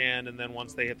homestand, and then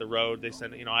once they hit the road, they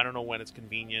send. I don't know when it's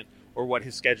convenient or what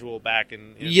his schedule back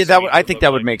in. I think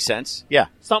that would make sense. Yeah,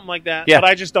 something like that. Yeah. But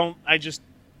I just don't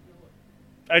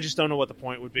know what the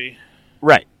point would be.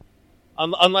 Right.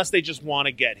 Unless they just want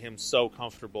to get him so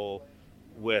comfortable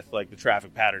with like the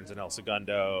traffic patterns in El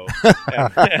Segundo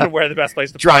and where the best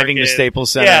place to driving park to is. Staples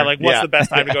Center. Yeah, like what's the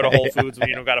best time to go to Whole Foods when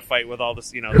you don't got to fight with all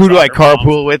this, the who do I carpool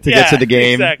moms. with to get to the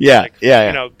game? Exactly. Yeah, like,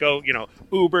 yeah. Go,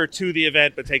 Uber to the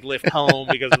event, but take Lyft home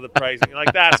because of the pricing,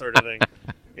 like that sort of thing.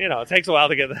 It takes a while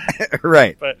to get that.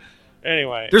 Right. But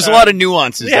anyway, there's a lot of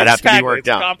nuances that have to be worked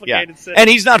out. Complicated And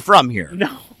he's not from here.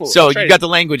 No. So you got the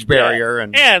language barrier.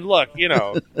 Yeah. And look,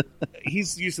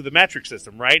 he's used to the metric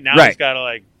system, right? Now he's got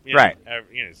to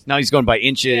now he's going by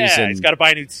inches. Yeah, and he's got to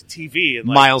buy a new TV and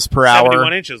miles per hour.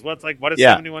 71 inches. What is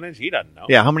 71 inches? He doesn't know.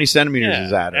 Yeah, how many centimeters is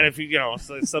that? And if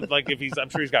if he's, I'm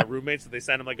sure he's got roommates that they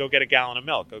send him go get a gallon of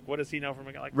milk. Like, what does he know from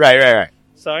a guy? Right.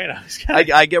 So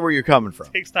I get where you're coming from.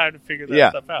 It takes time to figure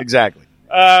that stuff out. Exactly.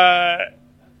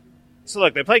 So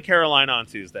look, they play Carolina on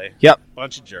Tuesday. Yep.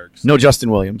 Bunch of jerks. No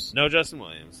Justin Williams.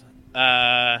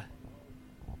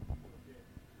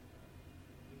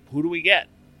 Who do we get?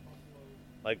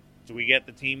 Like, do we get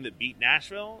the team that beat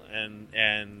Nashville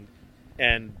and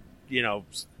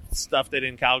stuffed it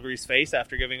in Calgary's face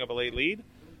after giving up a late lead,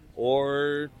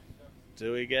 or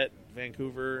do we get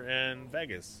Vancouver and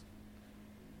Vegas?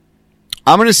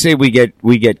 I'm going to say we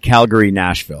get Calgary,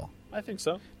 Nashville. I think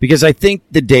so. Because I think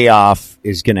the day off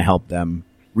is going to help them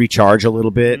recharge a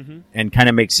little bit and kind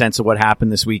of make sense of what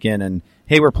happened this weekend. And,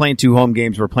 hey, we're playing 2 home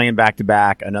games. We're playing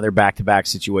back-to-back, another back-to-back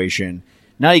situation.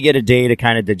 Now you get a day to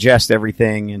kind of digest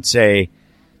everything and say,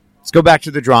 let's go back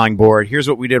to the drawing board. Here's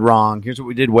what we did wrong. Here's what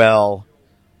we did well.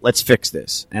 Let's fix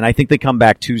this. And I think they come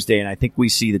back Tuesday, and I think we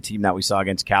see the team that we saw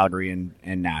against Calgary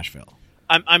and Nashville.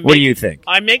 What do you think?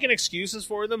 I'm making excuses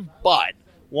for them, but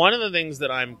one of the things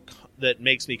that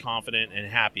makes me confident and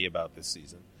happy about this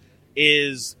season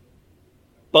is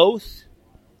both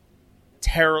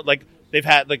they've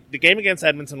had the game against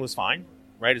Edmonton was fine,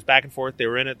 right? It's back and forth. They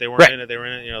were in it. They weren't in it. They were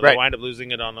in it. They wind up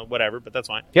losing it on the whatever, but that's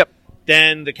fine. Yep.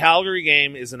 Then the Calgary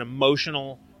game is an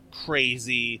emotional,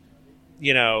 crazy,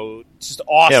 just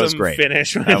awesome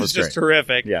finish. It was just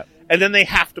terrific. Yeah. And then they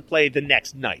have to play the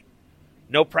next night.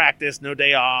 No practice, no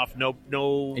day off, no.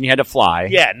 And you had to fly.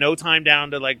 Yeah, no time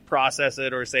down to process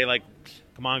it or say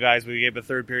come on guys, we gave a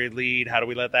third period lead. How do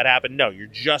we let that happen? No, you're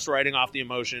just writing off the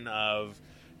emotion of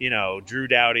Drew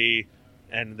Doughty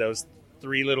and those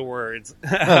 3 little words,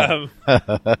 and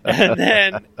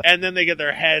then they get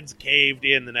their heads caved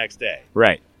in the next day.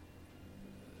 Right.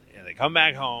 And they come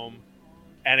back home,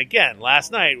 and again,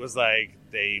 last night was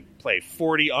they play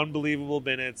 40 unbelievable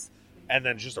minutes. and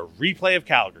then just a replay of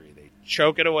Calgary. They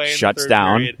choke it away. Shuts in the third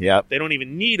down. period. Yep. They don't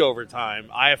even need overtime.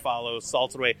 Iafallo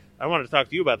salts it away. I wanted to talk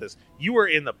to you about this. You were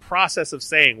in the process of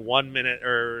saying 1 minute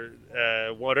or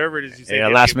whatever it is you say. Yeah,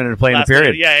 last minute to play in the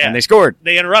period. Yeah. And they scored.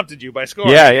 They interrupted you by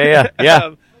scoring.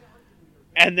 Yeah.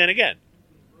 And then again,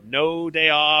 no day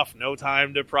off, no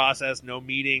time to process, no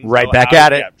meetings. Right no back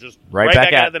out, at it. Yeah, just Right back back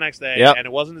at at it the next day. Yep. And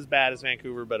it wasn't as bad as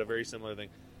Vancouver, but a very similar thing.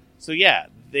 So yeah,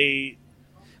 they.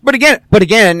 But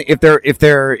again, if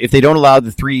they don't allow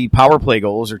the 3 power play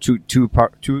goals or 3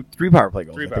 power play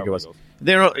goals, I think it was.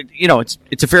 They don't,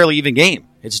 it's a fairly even game.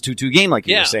 It's a 2-2 game, like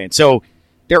you were saying. So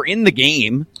they're in the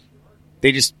game.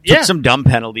 They just took some dumb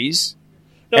penalties,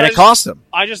 and it cost them.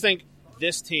 I just think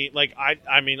this team, like I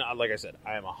said,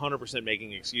 I am 100%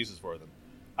 making excuses for them.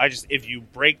 If you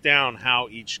break down how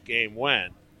each game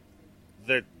went,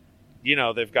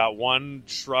 they've got one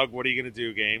shrug, what are you going to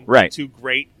do game, right? 2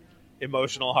 great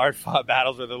emotional, hard-fought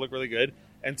battles where they look really good,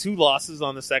 and 2 losses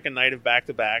on the second night of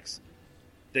back-to-backs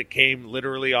that came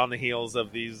literally on the heels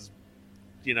of these,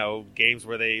 games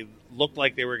where they looked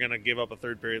like they were going to give up a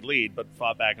third-period lead, but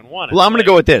fought back and won it. Well, I'm going to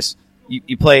go with this.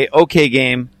 You play okay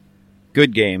game,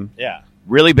 good game,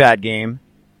 really bad game,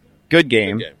 good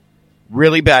game,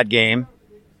 really bad game.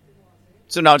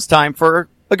 So now it's time for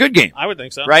a good game. I would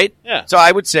think so. Right? Yeah. So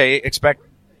I would say expect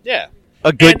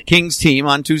a good Kings team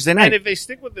on Tuesday night. And if they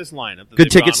stick with this lineup...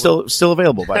 Good tickets still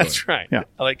available, by the way. That's right. Yeah.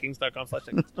 I like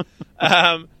Kings.com/tickets.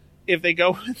 If they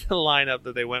go with the lineup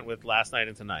that they went with last night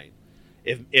and tonight,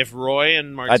 if Roy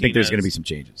and Martinez... I think there's going to be some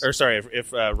changes. Or sorry,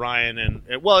 if Ryan and...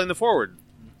 Well, in the forward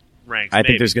ranks, I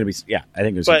think there's going to be... Yeah, I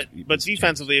think there's But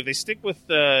defensively, if they stick with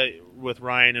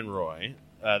Ryan and Roy,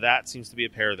 that seems to be a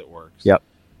pair that works. Yep.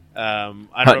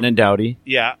 Hutton and Doughty.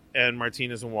 Yeah, and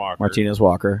Martinez and Walker.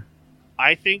 Walker.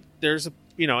 I think there's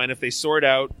and if they sort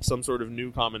out some sort of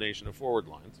new combination of forward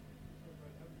lines.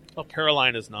 Well,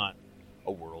 Carolina's not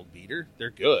a world beater. They're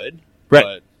good.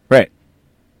 Right. But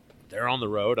they're on the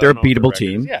road. They're a beatable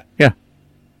team. Yeah.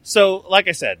 So, like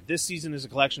I said, this season is a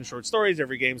collection of short stories.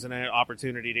 Every game's an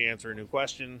opportunity to answer a new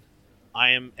question.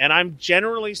 I'm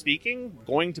generally speaking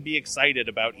going to be excited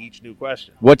about each new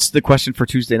question. What's the question for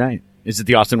Tuesday night? Is it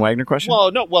the Austin Wagner question?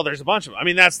 Well, no. Well, there's a bunch of them. I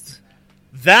mean, that's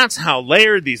how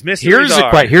layered these mysteries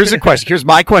are. Here's a question. Here's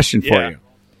my question for you.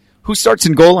 Who starts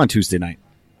in goal on Tuesday night?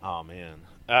 Oh, man.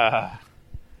 I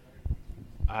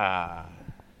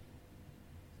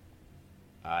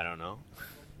don't know.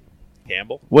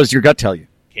 Campbell? What does your gut tell you?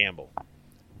 Campbell.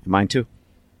 Mine too.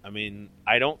 I mean,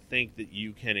 I don't think that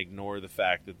you can ignore the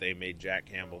fact that they made Jack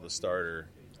Campbell the starter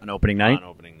on opening night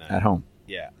at home.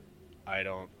 Yeah. I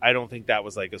don't think that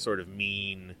was like a sort of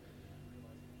mean,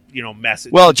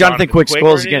 message. Well, Jonathan Quick's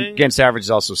goals against average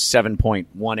is also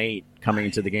 7.18 coming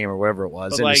into the game or whatever it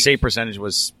was. And the save percentage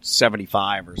was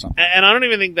 75 or something. And I don't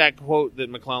even think that quote that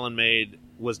McClellan made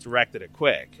was directed at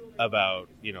Quick about,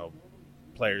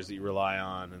 players that you rely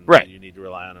on and that you need to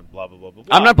rely on and blah, blah, blah, blah,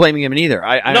 blah. I'm not blaming him either.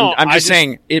 I'm just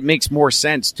saying it makes more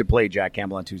sense to play Jack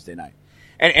Campbell on Tuesday night.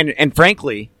 And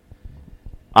frankly,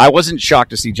 I wasn't shocked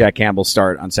to see Jack Campbell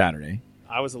start on Saturday.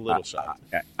 I was a little shocked.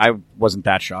 I wasn't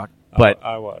that shocked, but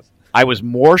I was. I was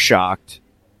more shocked.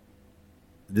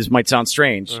 This might sound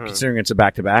strange, considering it's a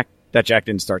back-to-back, that Jack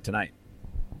didn't start tonight.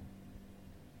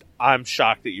 I'm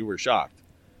shocked that you were shocked.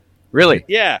 Really?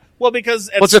 Yeah. Well, because...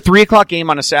 it's a 3 o'clock game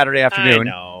on a Saturday afternoon.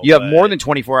 I know, you have more than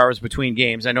 24 hours between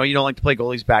games. I know you don't like to play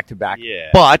goalies back-to-back.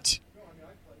 Yeah. But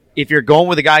if you're going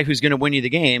with a guy who's going to win you the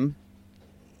game,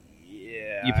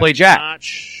 you play Jack. I'm not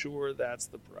sure that's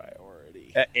the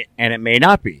priority. And it may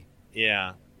not be.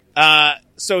 Yeah.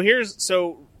 So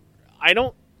I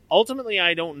don't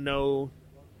know.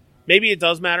 Maybe it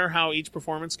does matter how each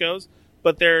performance goes,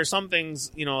 but there are some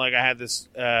things, like I had this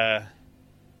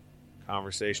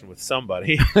conversation with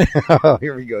somebody. Oh,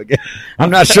 here we go again. I'm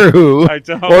not sure who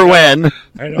or when.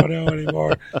 I don't know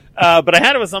anymore. But I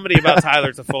had it with somebody about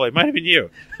Tyler Toffoli. It might have been you.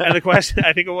 And the question,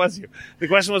 I think it was you. The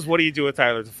question was, what do you do with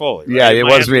Tyler Toffoli? Right? Yeah, it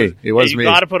was me. It was me. You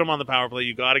got to put him on the power play.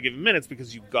 You got to give him minutes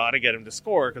because you got to get him to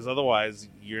score because otherwise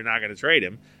you're not going to trade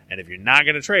him. And if you're not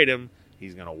going to trade him,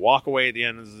 he's going to walk away at the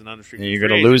end as an unrestricted free agent. You're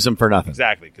going to lose him for nothing.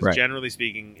 Exactly, because generally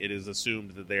speaking, it is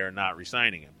assumed that they are not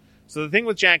re-signing him. So the thing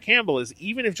with Jack Campbell is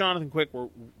even if Jonathan Quick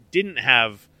didn't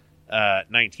have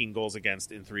 19 goals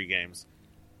against in 3 games,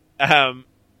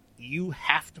 you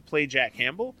have to play Jack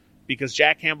Campbell because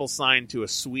Jack Campbell signed to a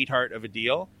sweetheart of a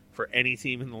deal for any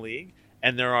team in the league,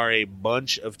 and there are a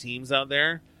bunch of teams out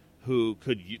there who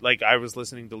could, like I was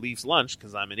listening to Leafs Lunch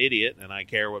because I'm an idiot and I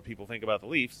care what people think about the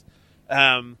Leafs.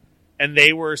 And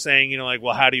they were saying,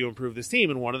 well, how do you improve this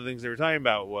team? And one of the things they were talking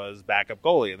about was backup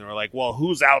goalie. And they were like, well,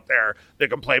 who's out there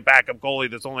that can play backup goalie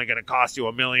that's only going to cost you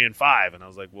 $1.5 million? And I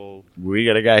was like, well, we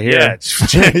got a guy here.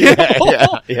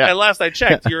 Yeah, Yeah. And last I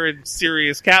checked, you're in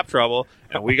serious cap trouble,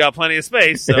 and we got plenty of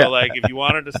space. So, if you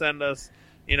wanted to send us,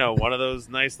 one of those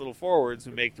nice little forwards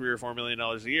who make $3 or $4 million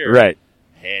a year, right?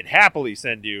 I'd happily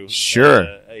send you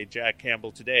a Jack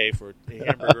Campbell today for a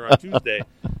hamburger on Tuesday,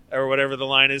 or whatever the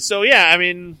line is. So, yeah, I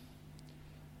mean,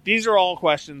 these are all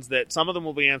questions that some of them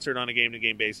will be answered on a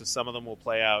game-to-game basis. Some of them will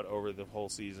play out over the whole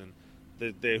season.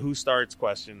 The who starts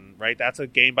question, right? That's a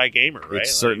game-by-gamer, right? It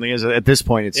certainly is. At this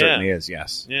point, it certainly is,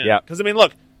 yes. Yeah. Because,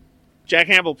 look, Jack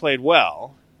Campbell played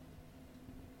well,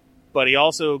 but he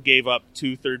also gave up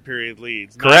 2 third-period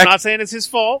leads. Correct. I'm not saying it's his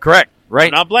fault. Correct. Right.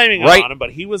 I'm not blaming him on him,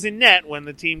 but he was in net when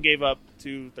the team gave up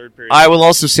 2 third-period leads. I will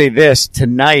also say this.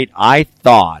 Tonight, I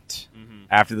thought,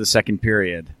 after the second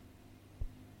period,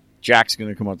 Jack's going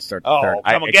to come out to start the third.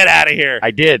 Come on, get out of here. I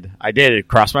did. It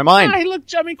crossed my mind. He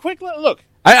looked, quick. Look.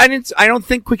 I don't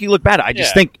think Quickie looked bad. I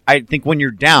just think when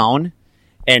you're down,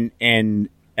 and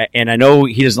I know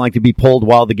he doesn't like to be pulled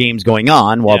while the game's going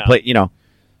on,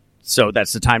 so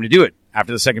that's the time to do it.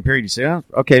 After the second period, you say, oh,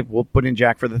 okay, we'll put in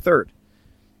Jack for the third.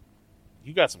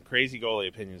 You got some crazy goalie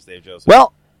opinions, Dave Joseph.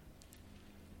 Well,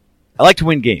 I like to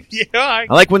win games. Yeah, I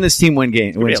like when this team wins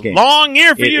games. Long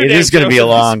year for you, Dave. It is going to be a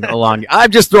long.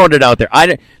 I'm just throwing it out there.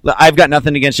 I've got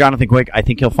nothing against Jonathan Quick. I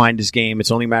think he'll find his game.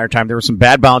 It's only a matter of time. There were some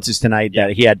bad bounces tonight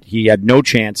that he had no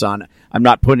chance on. I'm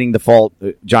not putting the fault,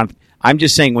 Jonathan. I'm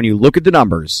just saying when you look at the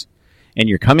numbers and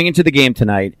you're coming into the game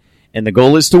tonight and the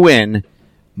goal is to win,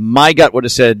 my gut would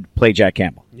have said play Jack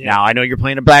Campbell. Yeah. Now, I know you're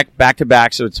playing a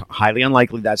back-to-back, so it's highly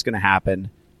unlikely that's going to happen.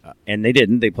 And they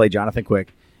didn't. They played Jonathan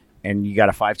Quick, and you got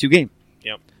a 5-2 game.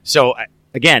 Yep. So,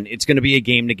 again, it's going to be a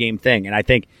game-to-game thing. And I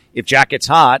think if Jack gets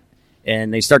hot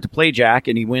and they start to play Jack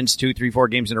and he wins 2, 3, 4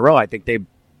 games in a row, I think they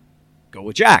go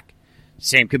with Jack.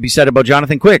 Same could be said about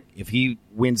Jonathan Quick. If he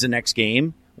wins the next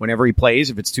game, whenever he plays,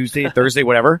 if it's Tuesday, Thursday,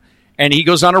 whatever, and he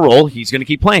goes on a roll, he's going to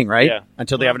keep playing, right? Yeah.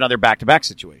 Until they have another back-to-back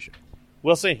situation.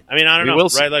 We'll see. I mean, I don't know,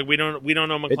 right? Like we don't know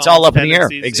McClellan's It's all up in the air.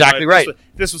 Exactly right. If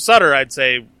this was Sutter, I'd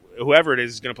say whoever it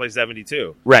is going to play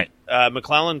 72. Right.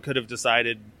 McClellan could have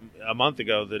decided a month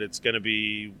ago that it's going to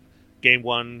be game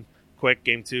 1 Quick,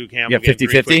 game 2 Campbell, game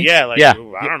 50-50? Yeah,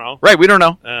 I don't know. Right, we don't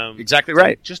know. Exactly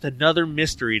right. Just another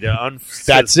mystery to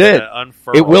That's it.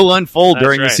 Unfurl. It will unfold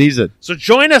during the season. So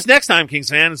join us next time,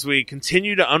 Kings fans, as we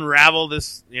continue to unravel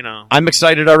this, I'm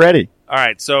excited already. All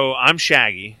right, so I'm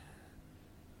Shaggy.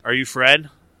 Are you Fred?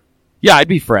 Yeah, I'd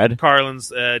be Fred. Carlin's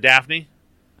Daphne?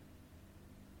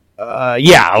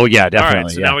 Yeah. Oh, yeah, definitely. All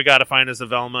right, so now we got to find us a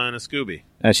Velma and a Scooby.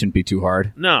 That shouldn't be too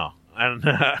hard. No.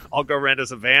 I'll go rent us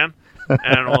a van,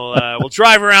 and we'll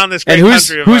drive around this great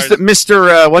country of who's ours. The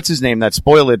Mr. What's his name? That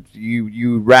spoil it,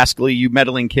 you rascally, you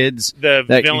meddling kids. The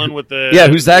villain with the... Yeah,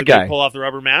 who's that guy? Pull off the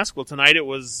rubber mask. Well, tonight it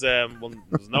was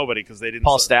nobody because they didn't...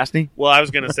 Paul Stastny? Well, I was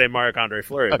going to say Marc-Andre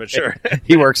Fleury, but sure.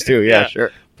 He works too, yeah,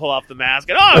 sure. Pull off the mask,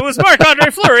 and it was Marc-Andre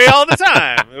Fleury all the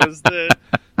time. It was the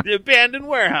abandoned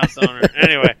warehouse owner.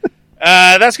 Anyway,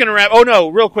 that's going to wrap... Oh, no,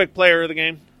 real quick, player of the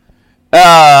game.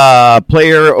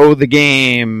 Player of the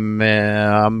game.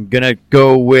 I'm going to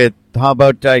go with... How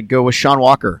about I go with Sean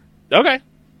Walker? Okay.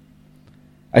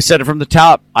 I said it from the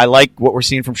top. I like what we're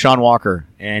seeing from Sean Walker,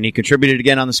 and he contributed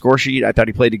again on the score sheet. I thought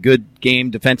he played a good game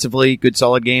defensively, good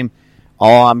solid game.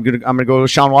 I'm gonna go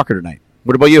with Sean Walker tonight.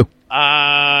 What about you?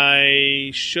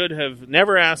 I should have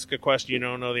never asked a question you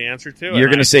don't know the answer to. You're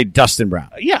going to say Dustin Brown.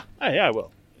 Yeah, I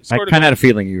will. I kind of had a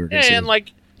feeling you were going to say.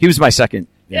 And he was my second.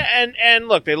 Yeah, and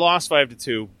look, they lost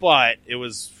 5-2, but it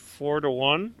was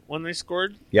 4-1 when they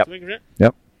scored. Yep.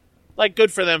 Yep.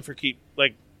 Good for them for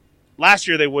last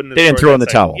year they wouldn't have. They didn't throw in the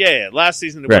towel. Yeah. Last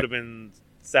season it would have been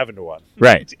 7-1.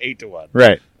 Right. 8-1.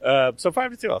 Right. So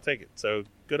 5-2, I'll take it. So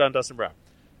good on Dustin Brown.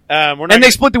 They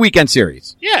split the weekend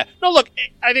series. Yeah. No, look,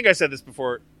 I think I said this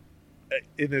before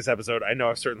in this episode. I know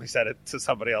I've certainly said it to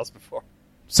somebody else before.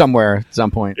 Somewhere, at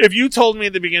some point. If you told me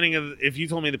at the beginning if you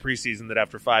told me the preseason that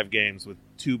after 5 games with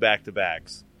 2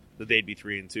 back-to-backs that they'd be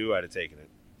 3-2, I'd have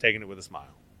taken it with a smile.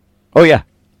 Oh yeah,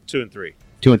 2-3.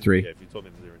 2-3. Yeah, if you told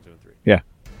me that they were 2-3. Yeah,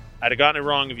 I'd have gotten it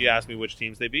wrong if you asked me which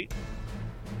teams they beat,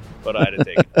 but I'd have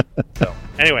taken it. So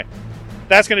anyway,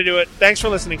 that's going to do it. Thanks for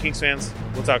listening, Kings fans.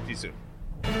 We'll talk to you soon.